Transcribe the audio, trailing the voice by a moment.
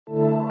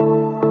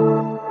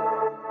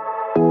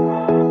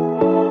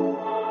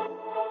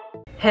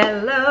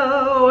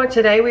Hello!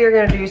 Today we are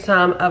going to do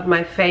some of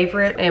my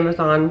favorite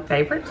Amazon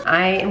favorites.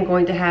 I am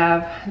going to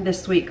have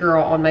this sweet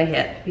girl on my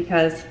hip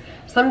because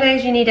some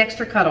days you need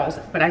extra cuddles,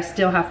 but I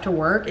still have to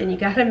work and you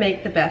got to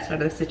make the best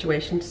out of the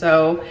situation.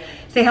 So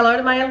say hello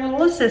to my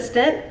little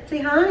assistant. Say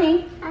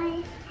hi.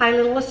 Hi. Hi,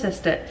 little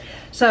assistant.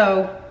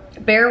 So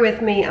bear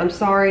with me. I'm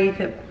sorry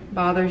if it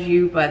bothers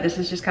you, but this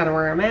is just kind of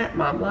where I'm at.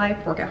 Mom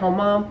life, work at home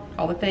mom,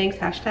 all the things,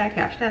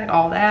 hashtag,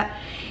 all that.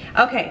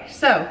 Okay,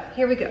 so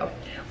here we go.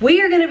 We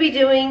are gonna be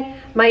doing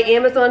my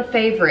Amazon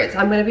favorites.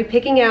 I'm gonna be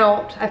picking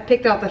out, I've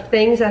picked out the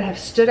things that have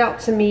stood out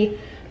to me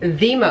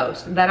the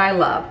most, that I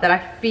love, that I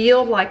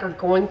feel like are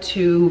going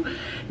to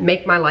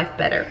make my life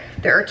better.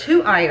 There are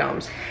two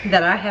items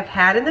that I have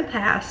had in the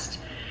past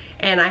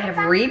and I have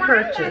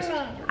repurchased.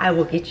 I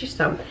will get you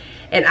some.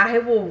 And that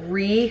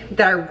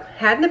I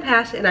had in the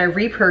past and I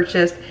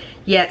repurchased,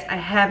 yet I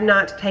have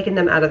not taken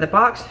them out of the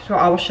box. So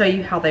I will show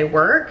you how they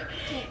work.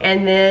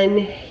 And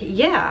then,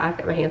 yeah, I've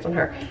got my hands on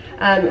her.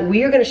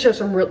 We are gonna show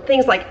some real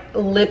things, like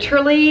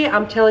literally,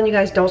 I'm telling you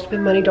guys, don't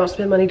spend money, don't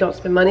spend money, don't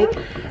spend money.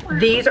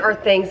 These are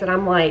things that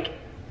I'm like,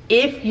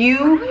 if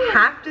you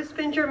have to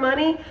spend your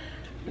money,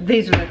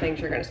 these are the things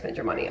you're gonna spend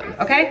your money on,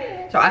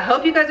 okay? So I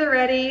hope you guys are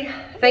ready.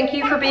 Thank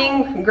you for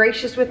being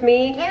gracious with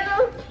me.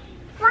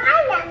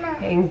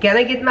 I'm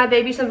gonna get my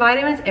baby some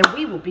vitamins and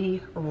we will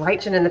be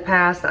right in the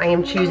past. I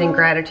am choosing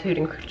gratitude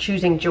and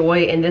choosing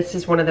joy, and this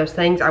is one of those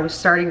things. I was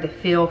starting to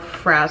feel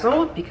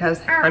frazzled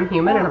because I'm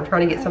human and I'm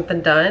trying to get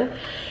something done,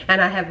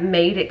 and I have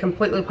made it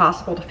completely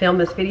possible to film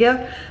this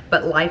video,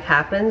 but life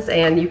happens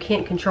and you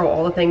can't control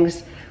all the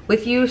things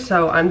with you,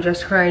 so I'm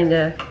just trying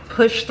to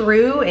push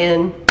through,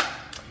 and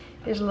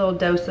here's a little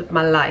dose of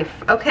my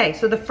life. Okay,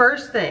 so the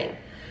first thing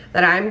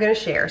that I'm gonna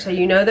share. So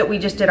you know that we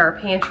just did our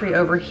pantry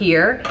over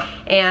here,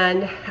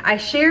 and I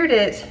shared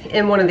it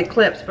in one of the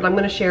clips, but I'm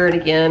gonna share it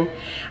again.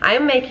 I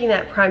am making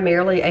that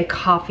primarily a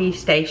coffee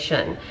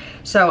station.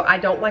 So I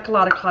don't like a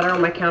lot of clutter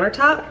on my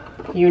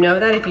countertop. You know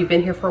that if you've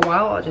been here for a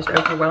while, it just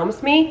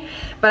overwhelms me.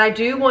 But I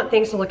do want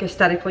things to look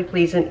aesthetically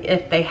pleasing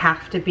if they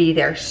have to be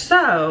there.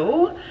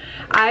 So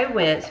I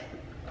went,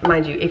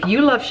 mind you, if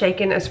you love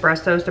shaken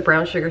espressos, the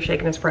brown sugar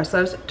shaken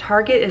espressos,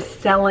 Target is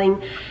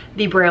selling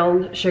the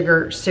brown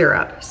sugar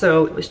syrup.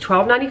 So it was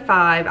 $12.95.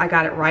 I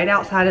got it right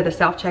outside of the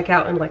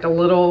self-checkout in like a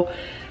little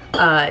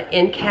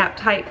end cap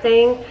type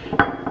thing.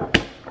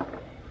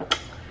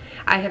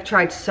 I have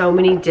tried so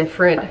many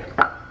different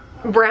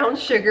brown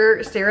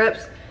sugar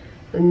syrups.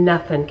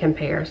 Nothing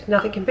compares,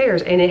 nothing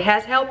compares. And it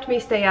has helped me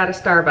stay out of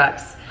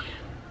Starbucks.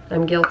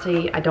 I'm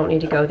guilty, I don't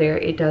need to go there.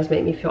 It does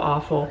make me feel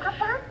awful,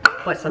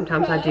 but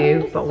sometimes I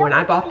do. But when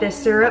I bought this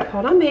syrup,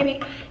 hold on baby,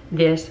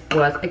 this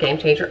was a game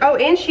changer. Oh,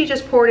 and she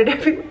just poured it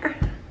everywhere.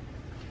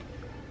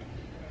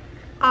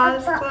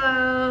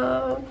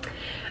 Awesome.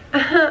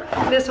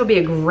 This will be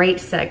a great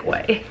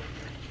segue.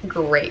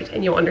 Great,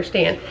 and you'll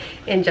understand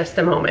in just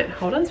a moment.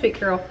 Hold on, sweet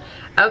girl.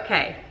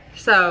 Okay,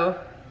 so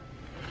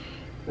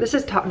this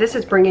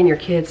is bringing your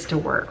kids to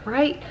work,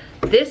 right?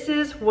 This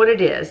is what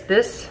it is.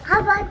 This. How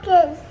about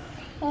this?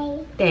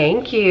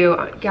 Thank you,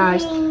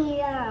 guys.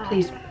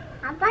 Please.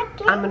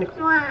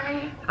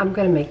 I'm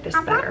gonna make this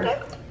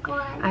better.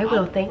 I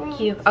will, thank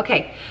you.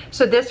 Okay,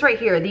 so this right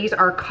here, these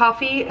are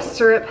coffee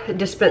syrup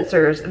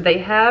dispensers. They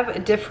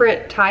have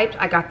different types.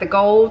 I got the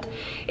gold.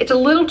 It's a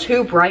little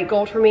too bright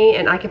gold for me,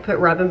 and I can put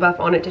Rub and Buff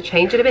on it to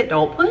change it a bit.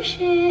 Don't push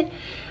it.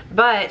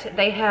 But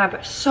they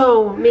have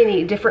so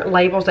many different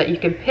labels that you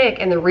can pick,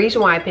 and the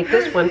reason why I picked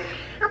this one,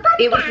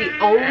 it was the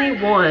only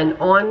one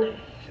on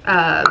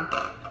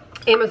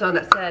Amazon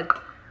that said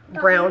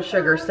brown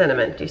sugar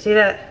cinnamon. Do you see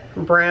that?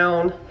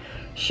 Brown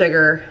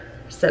sugar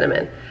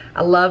cinnamon.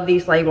 I love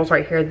these labels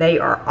right here. They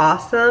are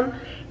awesome,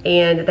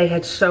 and they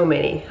had so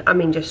many. I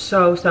mean, just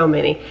so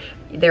many.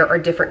 There are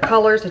different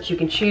colors that you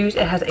can choose.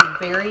 It has a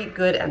very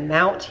good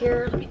amount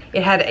here.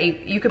 It had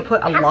you could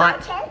put a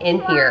lot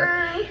in here,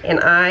 and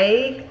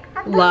I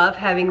love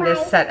having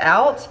this set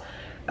out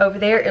over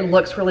there. It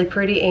looks really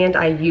pretty, and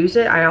I use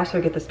it. I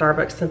also get the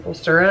Starbucks simple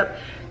syrup,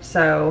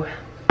 so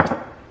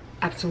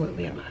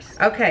absolutely a must.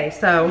 Okay,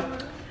 so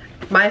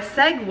my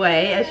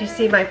segue, as you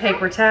see my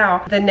paper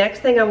towel, the next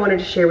thing I wanted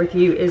to share with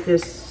you is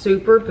this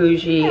super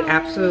bougie,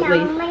 absolutely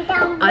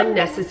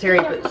unnecessary,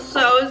 but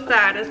so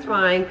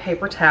satisfying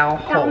paper towel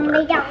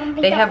holder.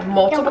 They have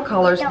multiple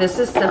colors. This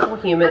is Simple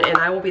Human, and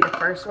I will be the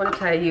first one to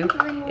tell you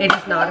it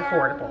is not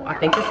affordable. I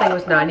think this thing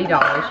was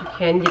 $90. You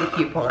can get a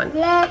coupon.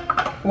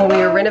 When we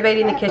were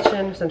renovating the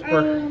kitchen, since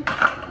we're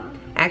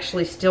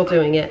actually still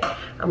doing it,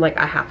 I'm like,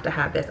 I have to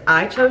have this.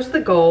 I chose the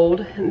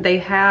gold. They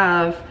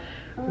have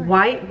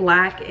white,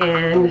 black,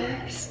 and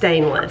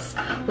stainless.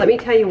 Let me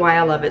tell you why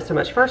I love it so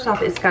much. First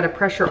off, it's got a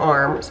pressure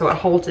arm, so it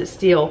holds it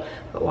still,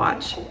 but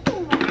watch.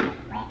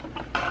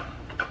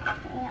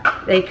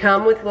 They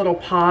come with little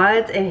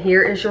pods, and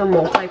here is your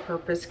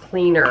multi-purpose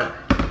cleaner.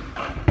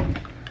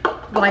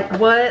 Like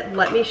what?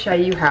 Let me show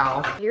you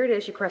how. Here it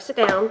is, you press it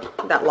down,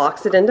 that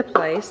locks it into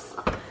place.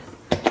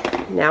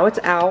 Now it's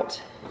out,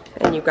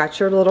 and you've got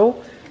your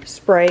little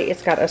spray.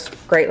 It's got a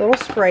great little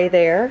spray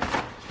there.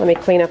 Let me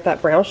clean up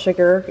that brown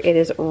sugar. It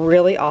is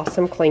really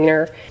awesome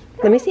cleaner.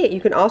 Let me see it.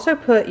 You can also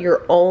put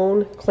your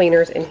own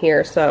cleaners in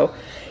here. So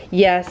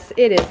yes,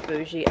 it is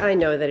bougie. I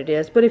know that it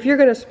is. But if you're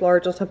going to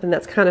splurge on something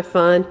that's kind of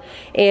fun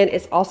and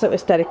it's also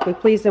aesthetically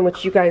pleasing,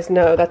 which you guys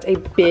know that's a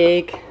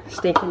big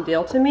stinking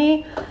deal to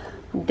me,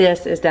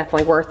 this is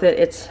definitely worth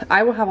it.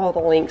 I will have all the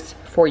links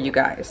for you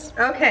guys.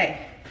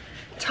 Okay,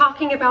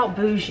 talking about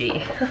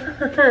bougie.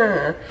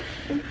 As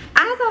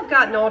I've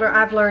gotten older,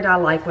 I've learned I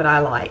like what I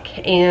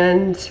like,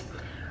 and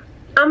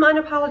I'm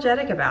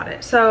unapologetic about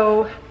it.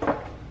 So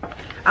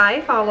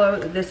I follow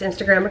this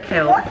Instagram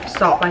account,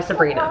 Salt by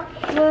Sabrina.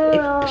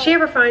 If she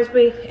ever finds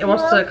me and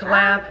wants to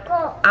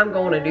collab, I'm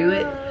going to do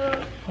it.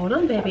 Hold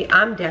on, baby.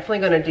 I'm definitely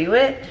going to do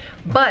it.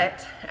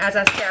 But as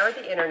I scoured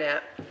the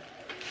internet,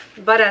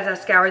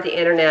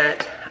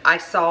 I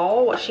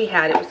saw what she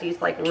had. It was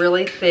these like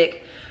really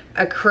thick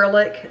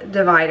acrylic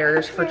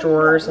dividers for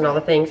drawers and all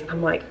the things.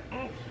 I'm like,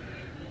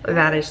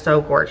 that is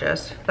so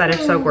gorgeous. That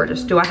is so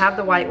gorgeous. Do I have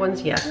the white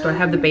ones? Yes. Do I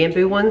have the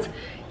bamboo ones?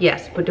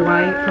 Yes. But do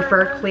I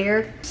prefer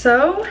clear?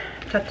 So,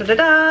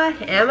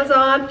 ta-da-da-da,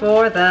 Amazon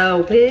for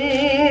the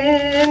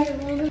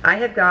win. I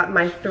have got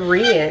my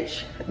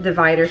 3-inch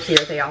dividers here.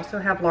 They also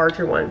have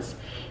larger ones.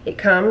 It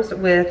comes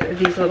with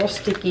these little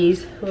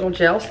stickies, little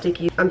gel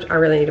stickies. I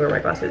really need to wear my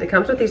glasses. It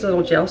comes with these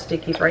little gel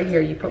stickies right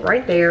here. You put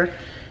right there.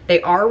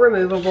 They are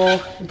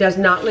removable. Does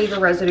not leave a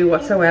residue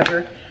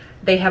whatsoever.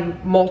 They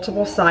have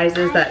multiple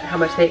sizes that how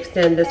much they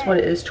extend. This one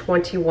is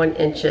 21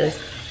 inches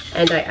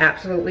and I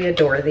absolutely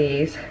adore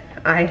these.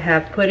 I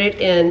have put it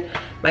in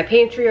my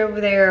pantry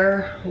over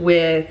there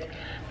with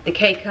the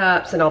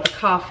K-cups and all the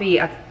coffee.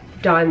 I've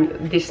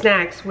done the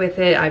snacks with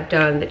it. I've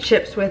done the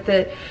chips with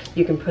it.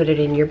 You can put it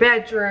in your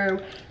bedroom.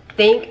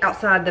 Think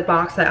outside the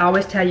box. I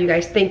always tell you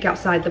guys, think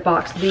outside the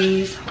box.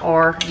 These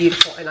are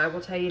beautiful, and I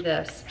will tell you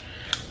this.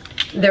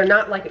 They're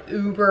not like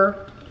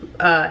uber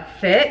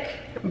thick,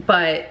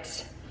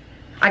 but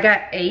I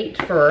got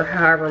 8 for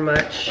however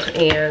much,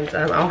 and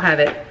I'll have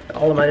it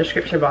all in my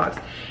description box.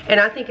 And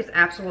I think it's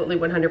absolutely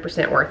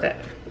 100% worth it.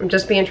 I'm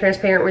just being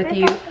transparent with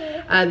you.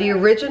 The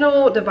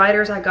original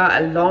dividers I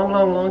got a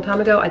long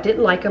time ago, I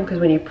didn't like them because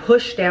when you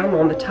push down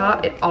on the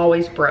top, it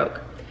always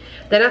broke.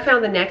 Then I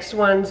found the next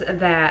ones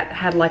that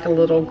had like a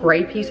little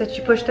gray piece that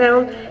you push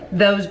down.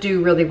 Those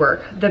do really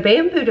work. The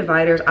bamboo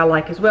dividers I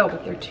like as well,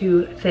 but they're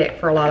too thick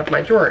for a lot of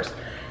my drawers.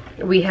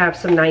 We have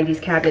some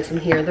 90s cabinets in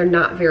here. They're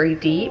not very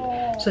deep,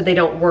 so they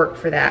don't work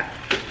for that.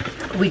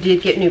 We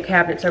did get new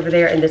cabinets over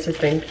there, and this has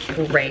been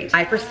great.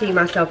 I foresee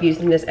myself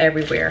using this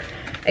everywhere.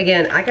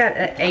 Again, I got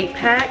an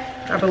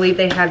 8-pack. I believe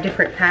they have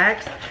different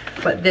packs,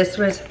 but this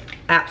was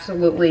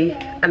absolutely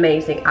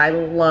amazing. I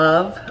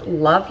love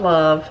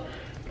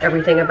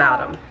everything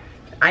about them.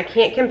 I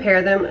can't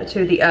compare them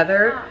to the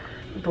other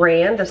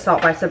brand, the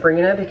Salt by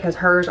Sabrina, because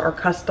hers are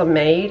custom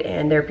made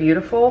and they're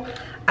beautiful.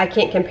 I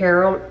can't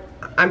compare them.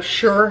 I'm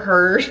sure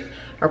hers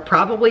are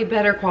probably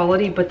better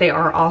quality, but they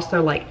are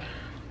also like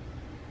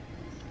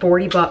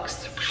 40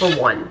 bucks for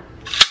one.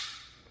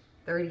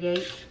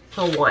 38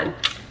 for one.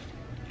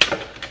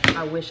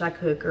 I wish I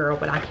could, girl,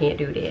 but I can't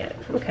do that.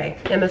 Okay,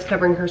 Emma's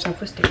covering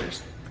herself with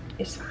stickers.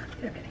 It's fine,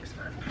 everything's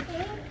fine.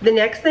 The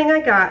next thing I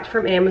got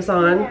from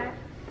Amazon,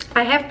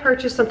 I have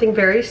purchased something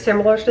very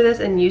similar to this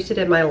and used it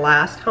in my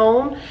last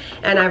home,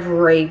 and I've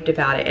raved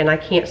about it, and I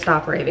can't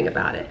stop raving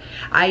about it.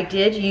 I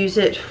did use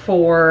it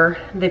for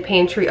the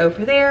pantry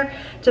over there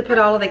to put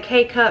all of the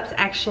K-cups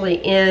actually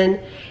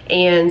in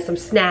and some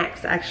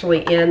snacks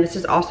actually in. This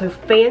is also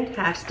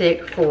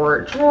fantastic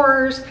for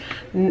drawers,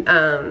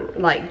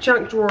 like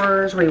junk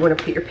drawers where you want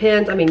to put your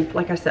pens. I mean,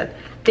 like I said,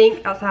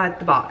 think outside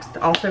the box.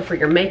 Also for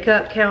your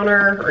makeup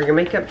counter or your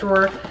makeup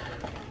drawer.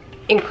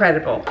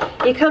 Incredible.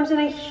 It comes in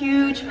a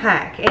huge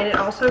pack, and it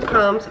also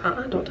comes,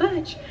 don't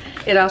touch.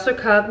 It also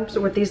comes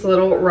with these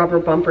little rubber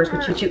bumpers,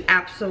 which you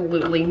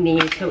absolutely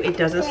need so it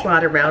doesn't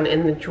slide around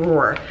in the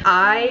drawer.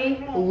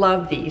 I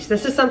love these.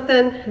 This is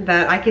something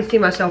that I can see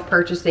myself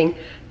purchasing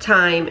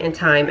time and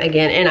time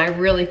again, and I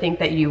really think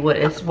that you would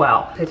as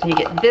well. So you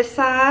get this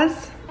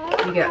size,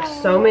 you get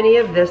so many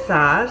of this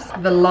size,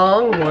 the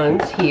long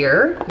ones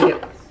here,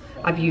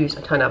 I've used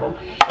a ton of them,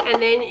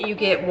 and then you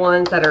get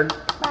ones that are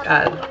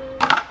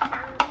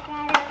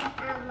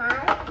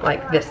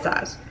like this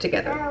size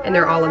together, and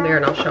they're all in there,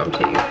 and I'll show them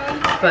to you.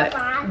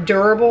 But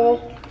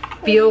durable,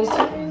 feels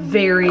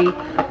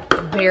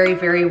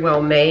very well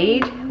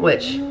made,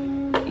 which,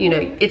 you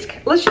know, it's,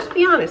 let's just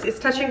be honest, it's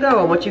touch and go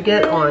on what you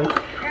get on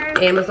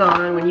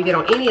Amazon. When you get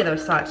on any of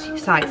those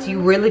sites, you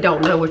really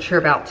don't know what you're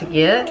about to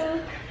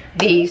get.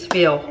 These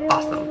feel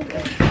awesome.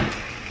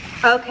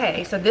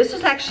 Okay, so this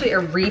is actually a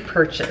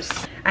repurchase.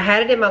 I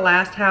had it in my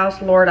last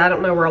house. Lord, I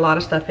don't know where a lot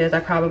of stuff is.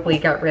 I probably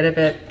got rid of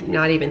it,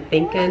 not even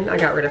thinking. I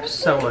got rid of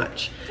so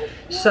much.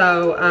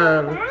 So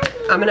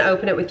I'm gonna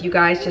open it with you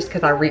guys just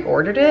because I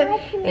reordered it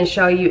and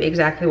show you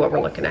exactly what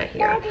we're looking at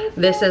here.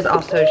 This is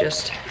also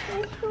just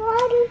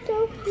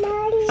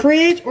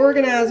fridge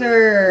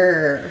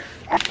organizer.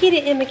 Get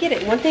it, Emma, get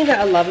it. One thing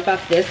that I love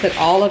about this, that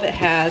all of it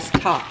has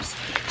tops.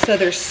 So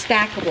they're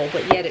stackable,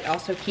 but yet it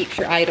also keeps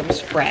your items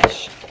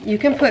fresh. You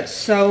can put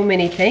so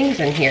many things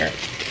in here.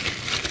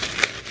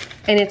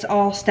 And it's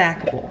all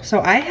stackable.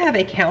 So I have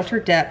a counter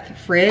depth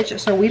fridge,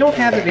 so we don't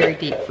have a very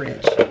deep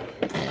fridge.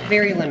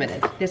 Very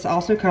limited. This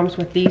also comes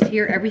with these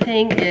here.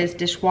 Everything is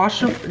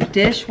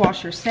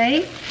dishwasher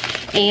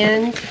safe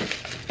and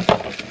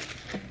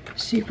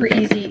super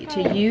easy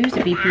to use,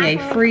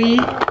 BPA free.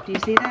 Do you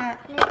see that?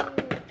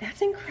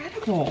 That's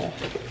incredible.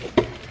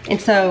 And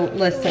so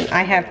listen,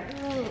 I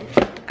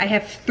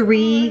have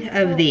 3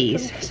 of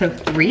these. So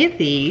 3 of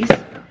these,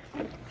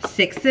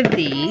 6 of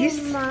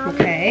these,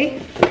 okay?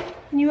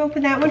 Can you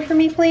open that one for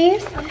me,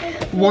 please?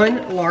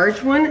 One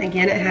large one.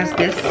 Again, it has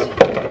this.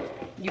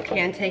 You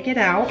can take it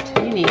out.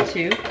 You need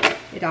to.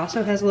 It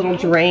also has little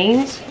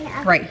drains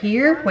right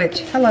here, which,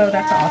 hello,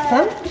 that's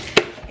awesome.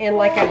 And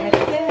like I had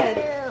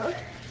said,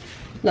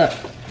 look.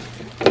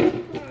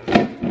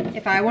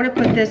 If I want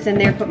to put this in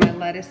there, put my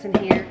lettuce in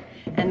here,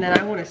 and then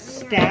I want to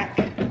stack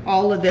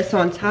all of this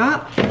on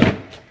top,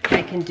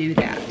 I can do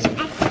that.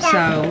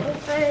 So,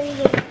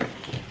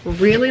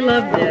 really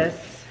love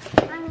this.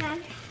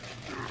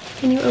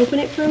 Can you open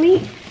it for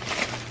me?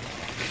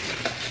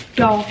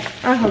 Y'all,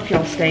 I hope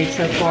y'all stayed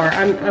so far.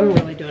 I'm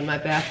really doing my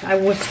best. I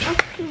was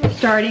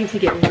starting to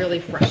get really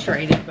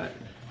frustrated, but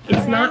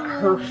it's not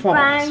her fault.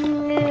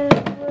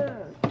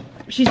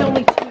 She's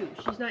only 2.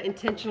 She's not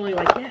intentionally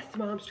like, yes,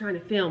 mom's trying to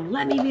film.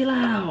 Let me be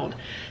loud.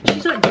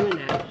 She's not doing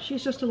that.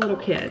 She's just a little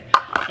kid.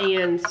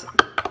 And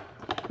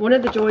one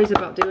of the joys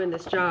about doing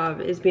this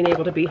job is being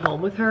able to be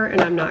home with her,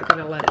 and I'm not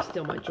going to let it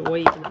steal my joy,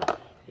 even though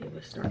it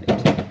was starting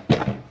to.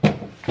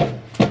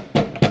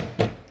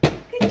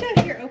 Good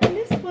job. Here, open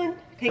this one.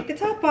 Take the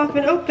top off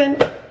and open.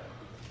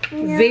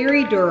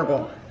 Very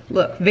durable.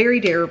 Look, very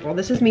durable.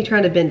 This is me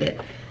trying to bend it.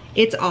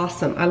 It's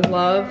awesome. I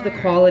love the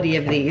quality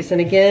of these.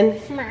 And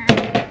again,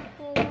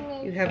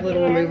 you have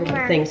little removable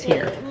things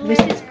here. This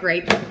is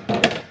great.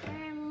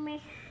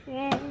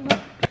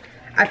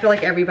 I feel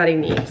like everybody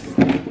needs.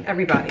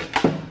 Everybody.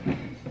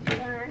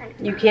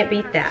 You can't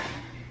beat that.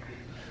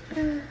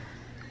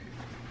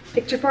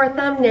 Picture for a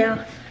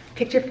thumbnail.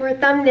 Picture for a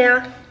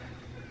thumbnail.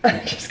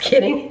 Just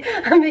kidding.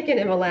 I'm making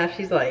Emma laugh.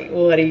 She's like,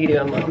 what are you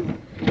doing,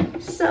 Mom?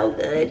 So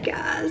good,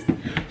 guys.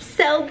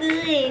 So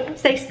good.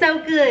 Say so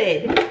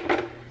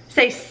good.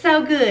 Say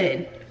so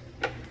good.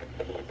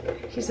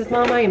 She said,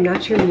 Mom, I am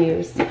not your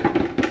muse.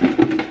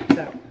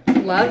 So,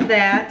 love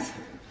that.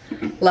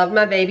 Love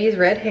my baby's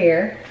red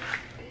hair.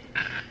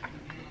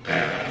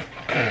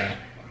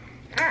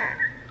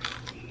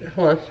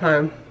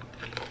 Lunchtime.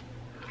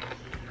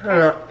 I don't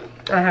know.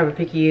 I have a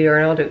picky eater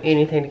and I'll do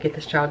anything to get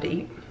this child to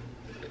eat.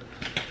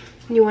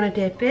 You want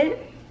to dip it?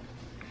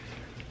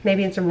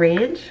 Maybe in some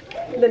ranch?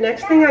 The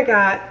next thing I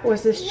got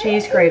was this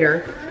cheese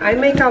grater. I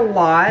make a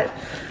lot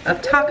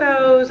of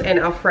tacos and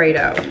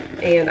Alfredo.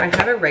 And I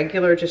have a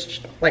regular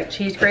just like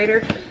cheese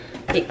grater.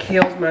 It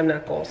kills my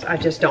knuckles. I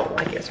just don't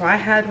like it. So I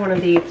had one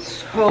of these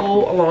so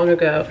long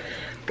ago.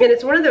 And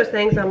it's one of those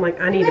things I'm like,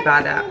 I need to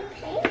buy that.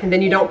 And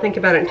then you don't think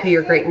about it until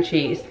you're grating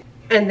cheese.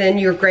 And then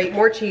you're grating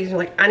more cheese and you're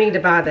like, I need to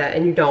buy that,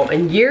 and you don't.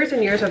 And years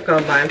have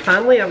gone by, and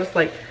finally I was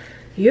like,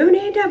 you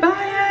need to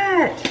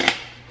buy it.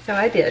 So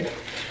I did.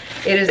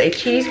 It is a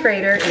cheese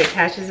grater. It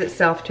attaches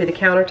itself to the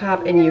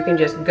countertop and you can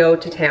just go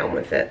to town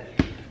with it.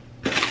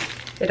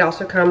 It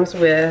also comes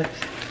with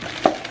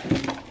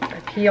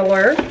a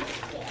peeler,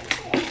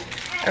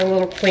 a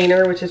little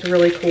cleaner, which is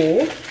really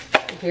cool.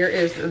 Here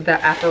is the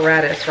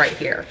apparatus right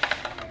here.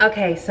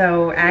 Okay,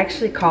 so I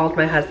actually called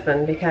my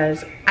husband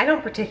because I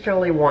don't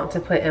particularly want to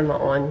put Emma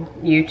on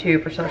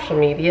YouTube or social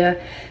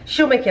media.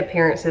 She'll make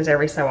appearances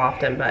every so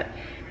often, but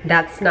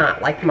that's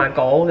not like my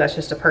goal. That's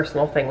just a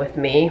personal thing with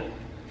me.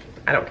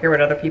 I don't care what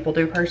other people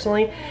do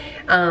personally.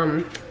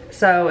 And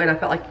I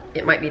felt like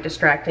it might be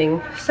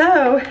distracting.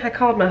 So I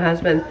called my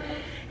husband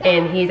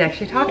and he's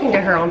actually talking to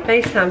her on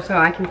FaceTime so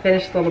I can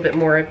finish a little bit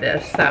more of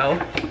this. So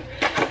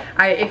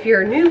if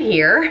you're new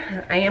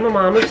here, I am a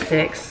mom of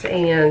 6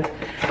 and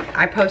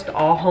I post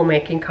all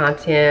homemaking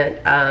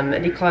content,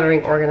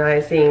 decluttering,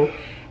 organizing,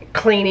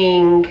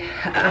 cleaning,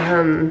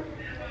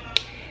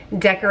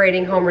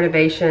 decorating, home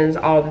renovations,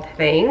 all the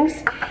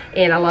things.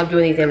 And I love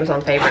doing these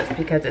Amazon favorites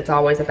because it's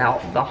always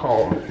about the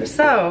home.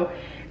 So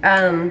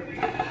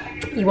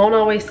you won't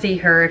always see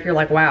her if you're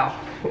like, wow,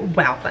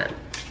 Lynn.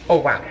 Oh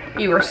wow,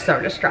 you are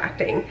so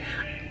distracting.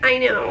 I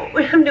know,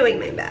 I'm doing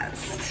my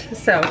best.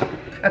 So,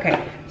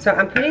 okay, so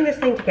I'm putting this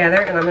thing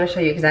together and I'm gonna show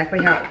you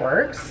exactly how it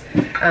works.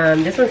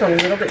 This one's a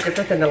little bit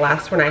different than the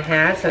last one I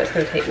had, so it's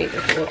gonna take me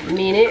just a little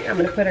minute. I'm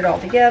gonna put it all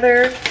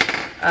together.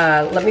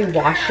 Let me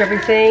wash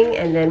everything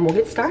and then we'll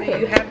get started. So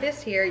you have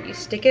this here, you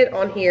stick it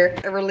on here,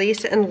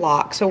 release and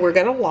lock. So we're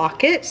gonna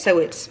lock it so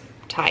it's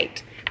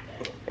tight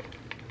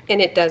and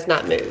it does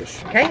not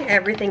move. Okay,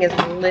 everything is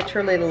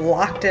literally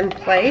locked in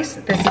place.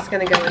 This is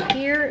gonna go in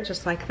here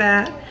just like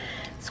that.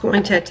 It's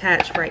going to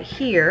attach right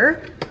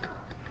here.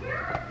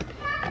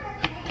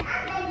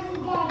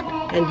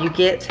 And you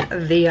get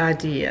the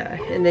idea.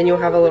 And then you'll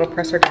have a little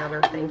presser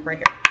downer thing right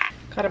here.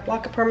 Got a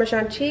block of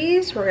Parmesan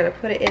cheese. We're gonna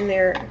put it in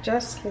there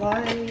just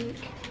like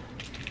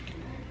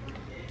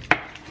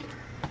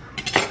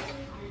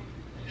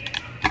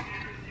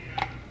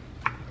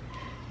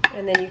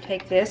and then you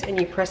take this and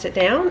you press it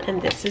down,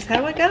 and this is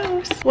how it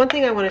goes. One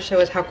thing I want to show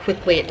is how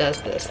quickly it does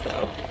this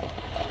though.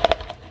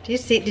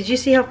 Did you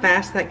see how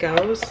fast that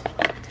goes?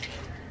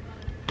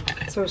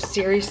 So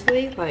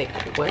seriously,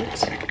 like what?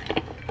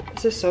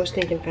 This is so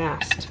stinking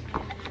fast.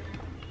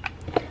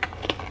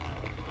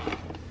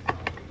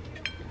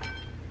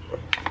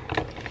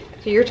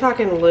 So you're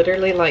talking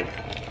literally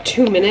like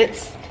 2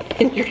 minutes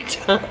and you're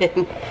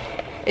done.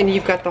 And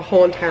you've got the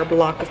whole entire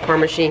block of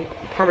Parmesan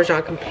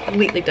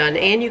completely done.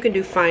 And you can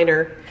do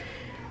finer.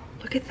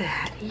 Look at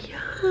that,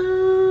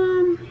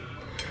 yum.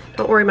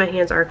 Don't worry, my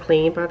hands are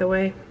clean, by the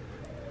way.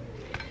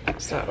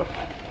 So,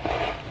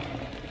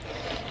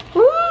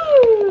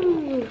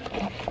 woo!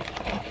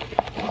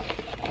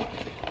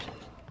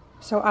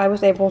 So I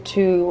was able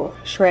to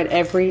shred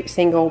every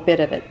single bit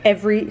of it.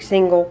 Every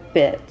single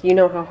bit. You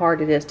know how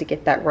hard it is to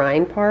get that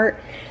rind part?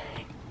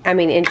 I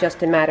mean, in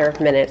just a matter of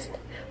minutes.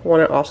 I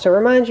want to also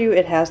remind you,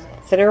 it has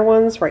thinner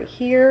ones right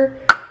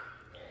here.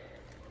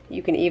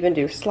 You can even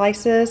do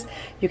slices.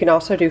 You can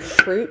also do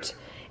fruit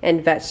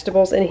and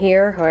vegetables in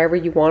here, however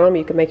you want them.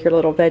 You can make your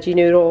little veggie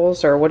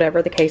noodles or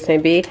whatever the case may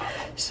be.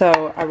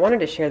 So I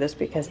wanted to share this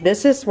because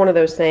this is one of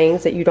those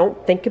things that you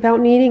don't think about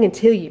needing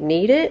until you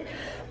need it,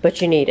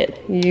 but you need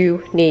it.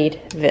 You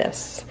need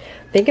this.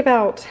 Think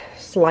about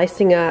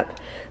slicing up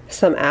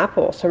some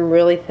apples, some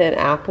really thin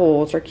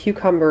apples or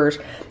cucumbers,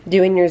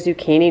 doing your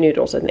zucchini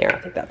noodles in there.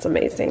 I think that's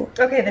amazing.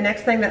 Okay, the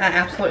next thing that I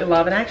absolutely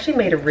love, and I actually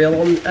made a reel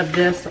of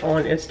this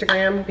on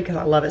Instagram because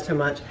I love it so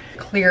much,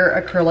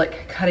 clear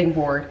acrylic cutting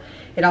board.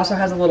 It also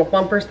has a little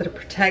bumpers that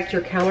protect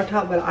your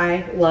countertop, but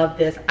I love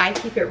this. I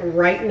keep it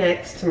right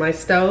next to my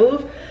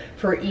stove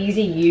for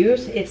easy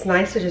use. It's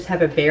nice to just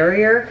have a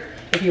barrier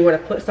if you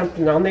want to put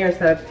something on there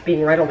instead of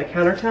being right on the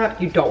countertop.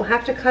 You don't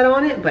have to cut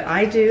on it, but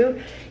I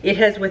do. It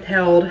has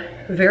withheld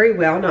very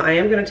well. Now I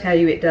am going to tell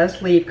you it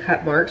does leave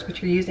cut marks,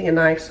 but you're using a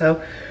knife,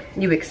 so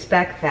you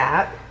expect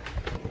that.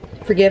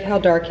 Forgive how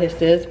dark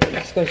this is, but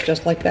this goes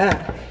just like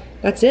that.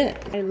 That's it.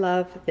 I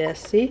love this,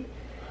 see?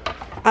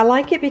 I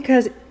like it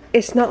because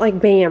it's not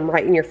like bam,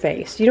 right in your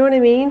face. You know what I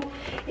mean?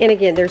 And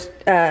again, there's,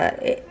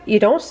 you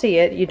don't see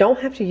it. You don't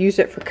have to use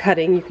it for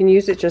cutting. You can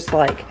use it just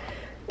like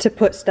to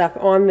put stuff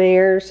on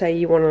there. Say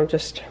you want to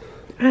just,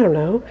 I don't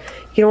know,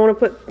 you don't want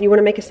to put, you want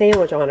to make a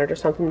sandwich on it or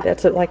something.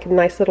 That's like a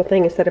nice little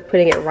thing instead of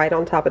putting it right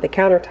on top of the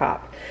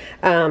countertop.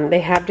 They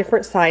have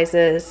different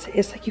sizes.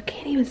 It's like you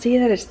can't even see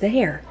that it's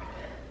there.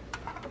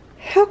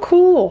 How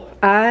cool.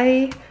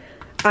 I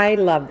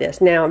love this.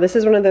 Now this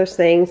is one of those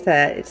things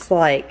that it's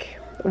like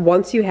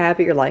once you have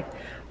it, you're like,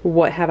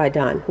 what have I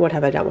done? What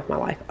have I done with my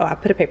life? Oh, I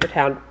put a paper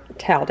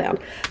towel down.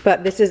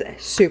 But this is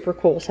super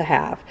cool to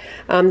have.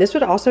 This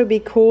would also be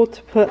cool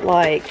to put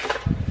like,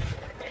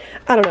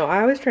 I don't know,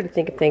 I always try to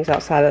think of things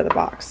outside of the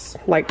box,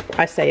 like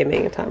I say a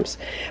million times.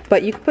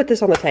 But you could put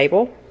this on the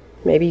table,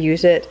 maybe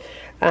use it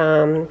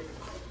for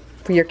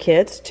your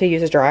kids to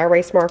use a dry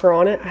erase marker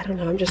on it. I don't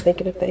know, I'm just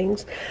thinking of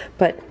things.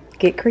 But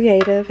get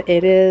creative.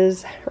 It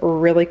is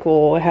really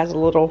cool. It has a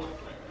little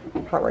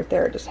part right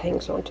there. It just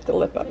hangs onto the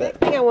lip of it.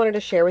 The thing I wanted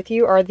to share with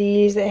you are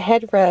these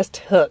headrest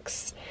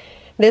hooks.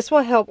 This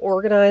will help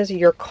organize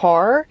your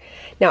car.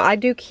 Now I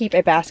do keep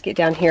a basket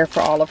down here for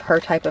all of her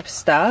type of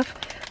stuff,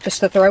 just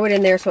to throw it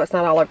in there so it's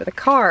not all over the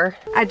car.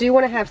 I do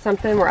want to have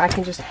something where I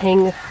can just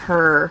hang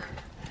her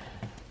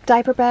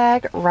diaper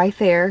bag right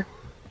there.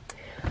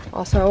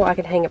 Also, I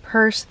can hang a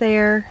purse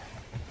there.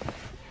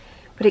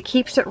 But it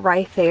keeps it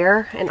right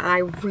there, and I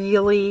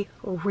really,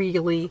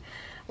 really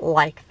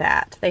like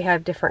that. They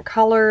have different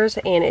colors,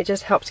 and it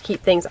just helps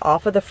keep things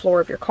off of the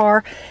floor of your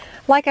car.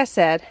 Like I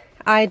said,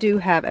 I do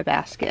have a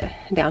basket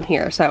down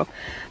here, so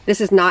this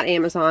is not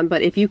Amazon,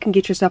 but if you can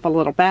get yourself a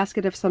little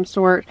basket of some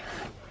sort,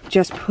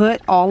 just put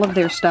all of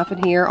their stuff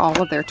in here,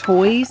 all of their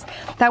toys.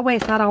 That way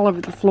it's not all over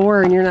the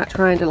floor and you're not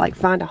trying to like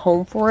find a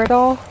home for it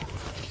all.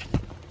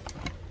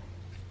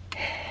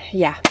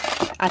 Yeah,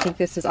 I think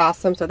this is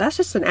awesome. So that's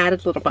just an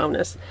added little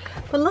bonus.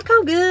 But look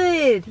how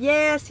good.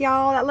 Yes,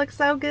 y'all, that looks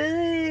so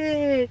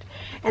good.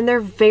 And they're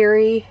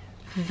very,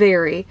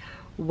 very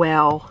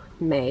well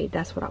made.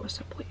 That's what I was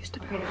so pleased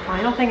about. Okay, the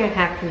final thing I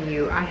have for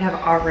you, I have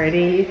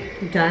already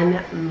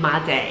done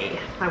my day.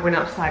 I went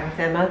outside with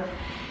Emma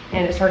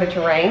and it started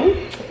to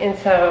rain. And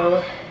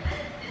so,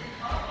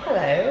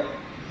 hello.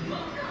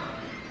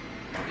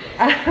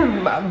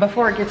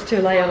 Before it gets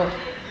too late, I'm like,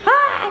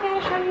 I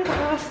gotta show you the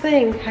last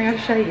thing. I gotta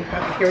show you.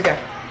 Okay, here we go.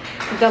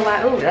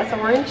 Oh, that's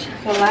orange.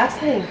 The last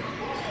thing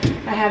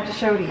I have to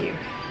show to you.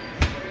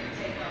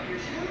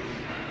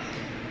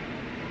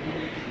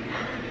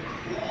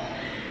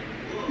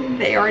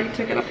 They already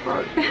took it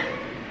apart.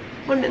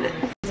 1 minute.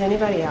 Does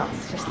anybody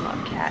else just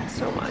love cats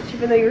so much,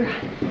 even though you're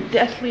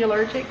deathly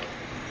allergic?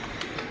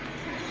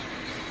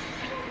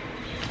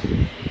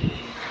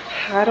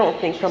 I don't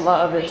think the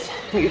love is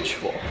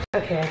mutual.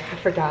 Okay, I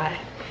forgot.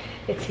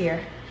 It's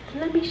here.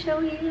 Let me show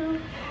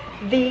you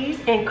these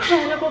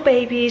incredible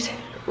babies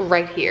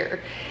right here.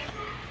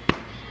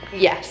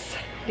 Yes,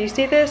 do you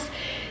see this?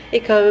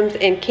 It comes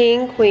in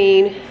king,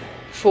 queen,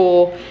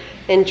 full,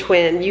 and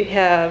twin. You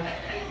have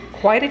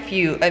quite a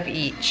few of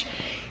each.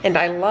 And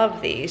I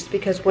love these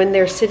because when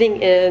they're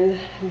sitting in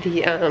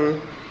the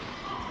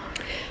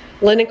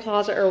linen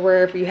closet or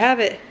wherever you have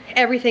it,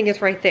 everything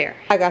is right there.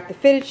 I got the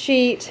fitted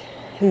sheet,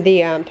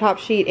 the top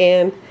sheet,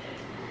 and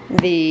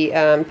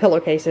the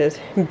pillowcases,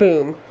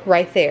 boom,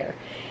 right there.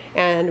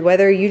 And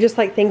whether you just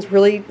like things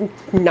really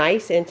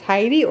nice and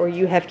tidy, or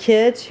you have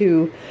kids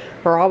who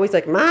are always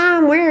like,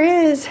 Mom, where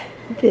is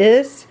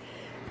this?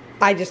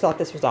 I just thought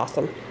this was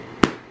awesome.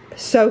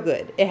 So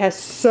good. It has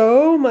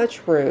so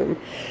much room,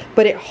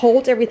 but it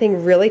holds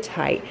everything really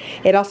tight.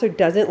 It also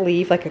doesn't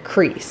leave like a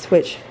crease,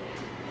 which,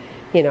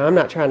 you know, I'm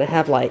not trying to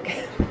have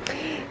like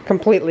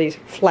completely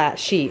flat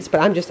sheets, but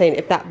I'm just saying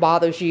if that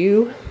bothers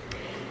you,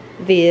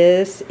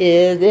 this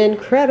is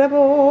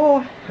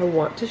incredible. I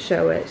want to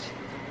show it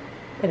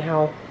and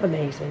how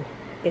amazing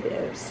it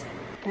is.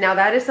 Now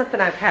that is something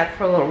I've had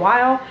for a little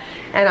while,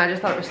 and I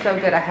just thought it was so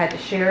good I had to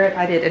share it.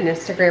 I did an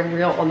Instagram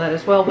reel on that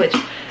as well, which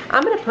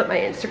I'm gonna put my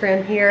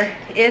Instagram here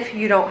if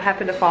you don't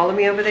happen to follow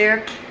me over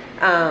there.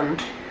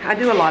 I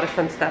do a lot of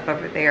fun stuff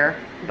over there,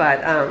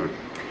 but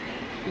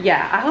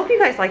yeah, I hope you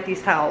guys like this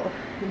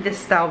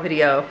style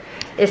video.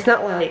 It's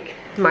not like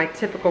my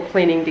typical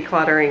cleaning,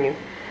 decluttering,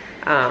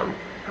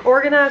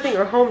 organizing,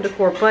 or home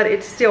decor, but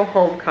it's still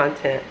home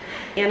content.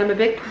 And I'm a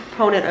big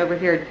proponent over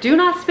here. Do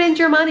not spend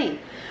your money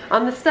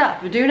on the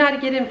stuff. Do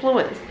not get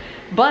influenced.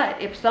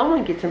 But if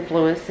someone gets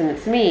influenced, and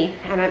it's me,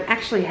 and I'm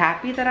actually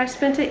happy that I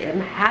spent it,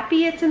 I'm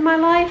happy it's in my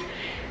life,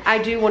 I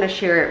do want to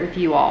share it with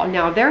you all.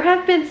 Now, there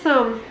have been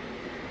some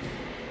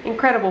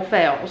incredible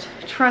fails.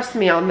 Trust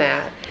me on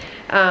that.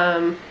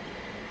 I'm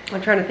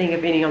trying to think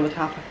of any on the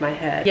top of my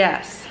head.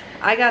 Yes,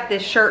 I got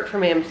this shirt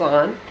from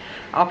Amazon.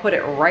 I'll put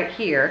it right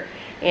here.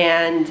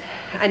 And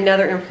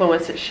another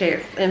influencer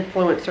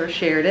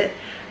shared it.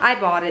 I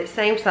bought it,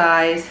 same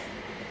size.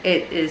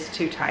 It is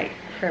too tight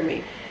for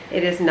me.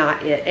 It is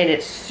not it. And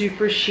it's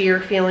super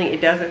sheer feeling.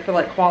 It doesn't feel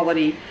like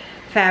quality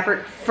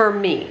fabric for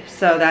me.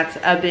 So that's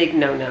a big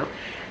no-no.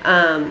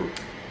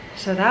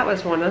 So that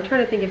was one. I'm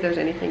trying to think if there's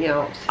anything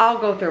else. I'll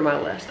go through my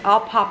list.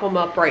 I'll pop them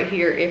up right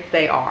here if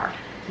they are.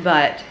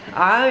 But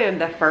I am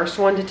the first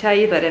one to tell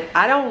you that if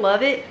I don't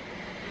love it,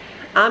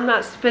 I'm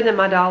not spending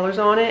my dollars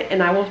on it,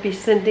 and I will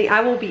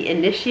be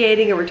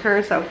initiating a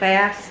return so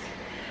fast.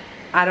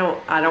 I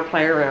don't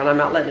play around. I'm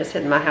not letting it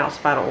sit in my house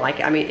if I don't like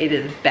it. I mean, it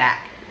is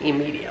back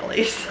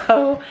immediately.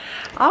 So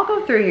I'll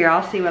go through here.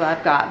 I'll see what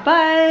I've got.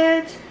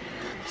 But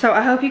so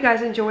I hope you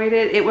guys enjoyed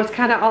it. It was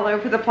kind of all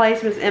over the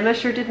place. Miss Emma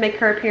sure did make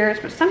her appearance,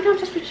 but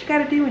sometimes that's what you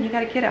got to do when you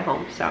got a kid at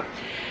home. So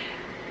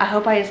I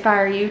hope I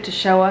inspire you to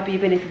show up,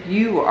 even if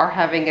you are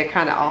having a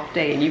kind of off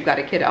day and you've got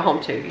a kid at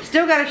home too. You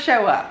still got to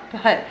show up.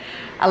 But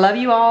I love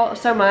you all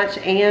so much,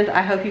 and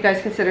I hope you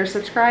guys consider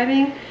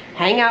subscribing.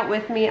 Hang out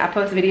with me. I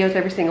post videos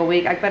every single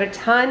week. I've got a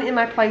ton in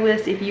my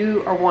playlist if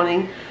you are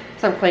wanting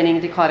some cleaning,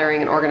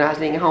 decluttering, and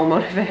organizing,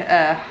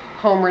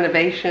 home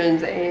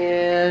renovations,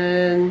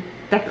 and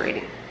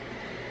decorating.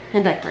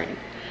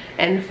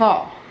 And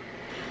fall.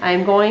 I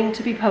am going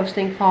to be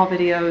posting fall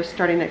videos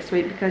starting next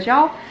week because,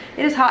 y'all,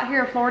 it is hot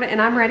here in Florida,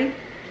 and I'm ready.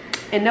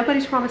 And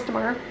nobody's promised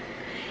tomorrow.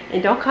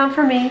 And don't come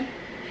for me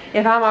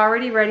if I'm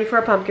already ready for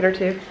a pumpkin or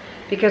two.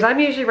 Because I'm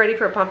usually ready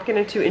for a pumpkin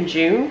or two in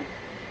June.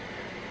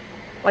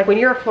 Like when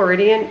you're a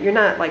Floridian, you're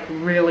not like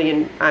really,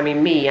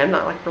 I'm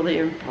not like really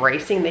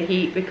embracing the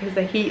heat because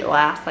the heat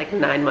lasts like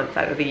 9 months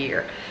out of the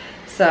year.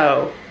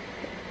 So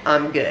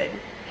I'm good.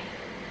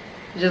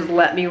 Just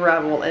let me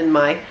revel in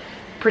my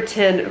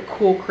pretend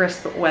cool,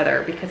 crisp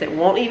weather because it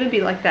won't even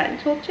be like that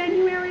until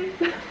January.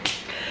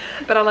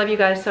 But I love you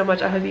guys so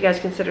much. I hope you guys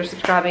consider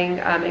subscribing.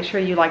 Make sure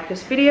you like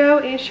this video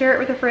and share it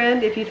with a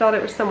friend if you thought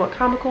it was somewhat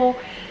comical,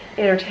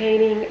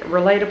 entertaining,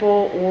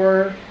 relatable,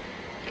 or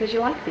because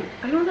you like me.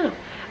 I don't know.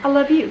 I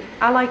love you.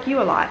 I like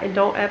you a lot, and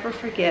don't ever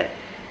forget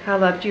how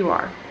loved you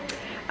are.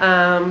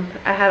 I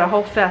had a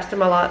whole fest in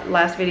my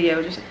last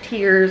video, just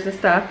tears and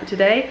stuff, but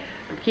today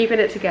I'm keeping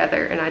it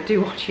together, and I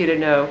do want you to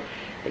know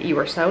that you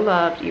are so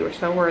loved, you are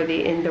so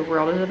worthy, and the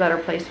world is a better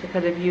place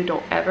because of you.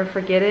 Don't ever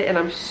forget it, and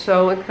I'm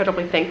so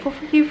incredibly thankful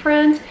for you,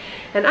 friends,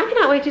 and I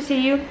cannot wait to see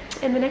you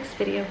in the next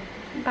video.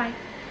 Bye.